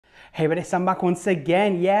Hey everybody, Sam back once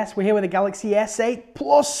again. Yes, we're here with the Galaxy S8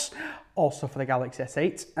 Plus, also for the Galaxy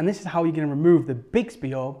S8. And this is how you're going to remove the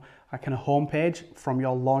Bixby home, like kind of home page from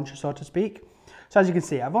your launcher, so to speak. So as you can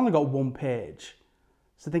see, I've only got one page.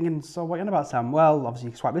 So thinking, so what are you on about, Sam? Well,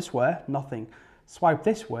 obviously you swipe this way, nothing. Swipe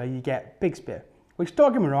this way, you get Bixby. Which,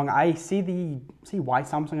 don't get me wrong, I see why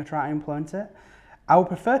Samsung are trying to implement it. I would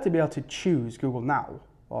prefer to be able to choose Google Now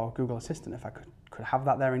or Google Assistant if I could have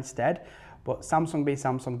that there instead. But Samsung being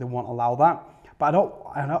Samsung, they won't allow that. But I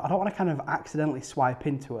don't want to kind of accidentally swipe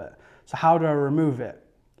into it. So how do I remove it?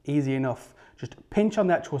 Easy enough. Just pinch on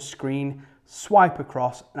the actual screen, swipe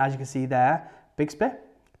across, and as you can see there, Bixby,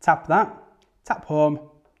 tap that, tap home,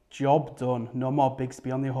 job done. No more Bixby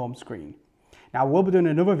on the home screen. Now we'll be doing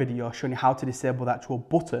another video showing you how to disable the actual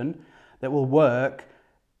button that will work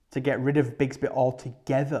to get rid of Bixby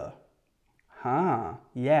altogether.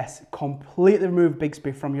 Yes, completely remove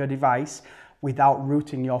Bixby from your device without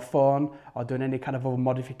rooting your phone or doing any kind of other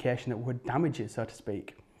modification that would damage it, so to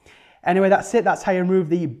speak. Anyway, that's it. That's how you remove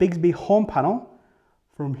the Bixby home panel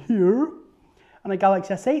from here on a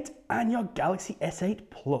Galaxy S8 and your Galaxy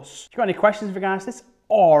S8 Plus. If you've got any questions in regards to this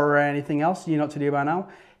or anything else you know what to do by now,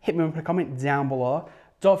 hit me up in a comment down below.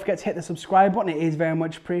 Don't forget to hit the subscribe button. It is very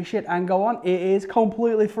much appreciated. And go on, it is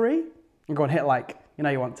completely free. And go and hit like, you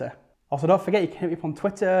know you want to. Also, don't forget, you can hit me up on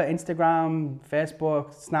Twitter, Instagram,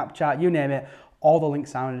 Facebook, Snapchat, you name it. All the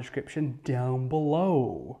links are in the description down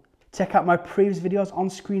below. Check out my previous videos on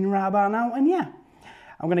screen right about now. And yeah,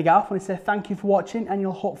 I'm going to get off and say thank you for watching, and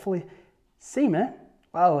you'll hopefully see me.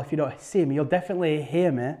 Well, if you don't see me, you'll definitely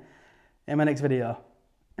hear me in my next video.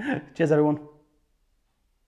 Cheers, everyone.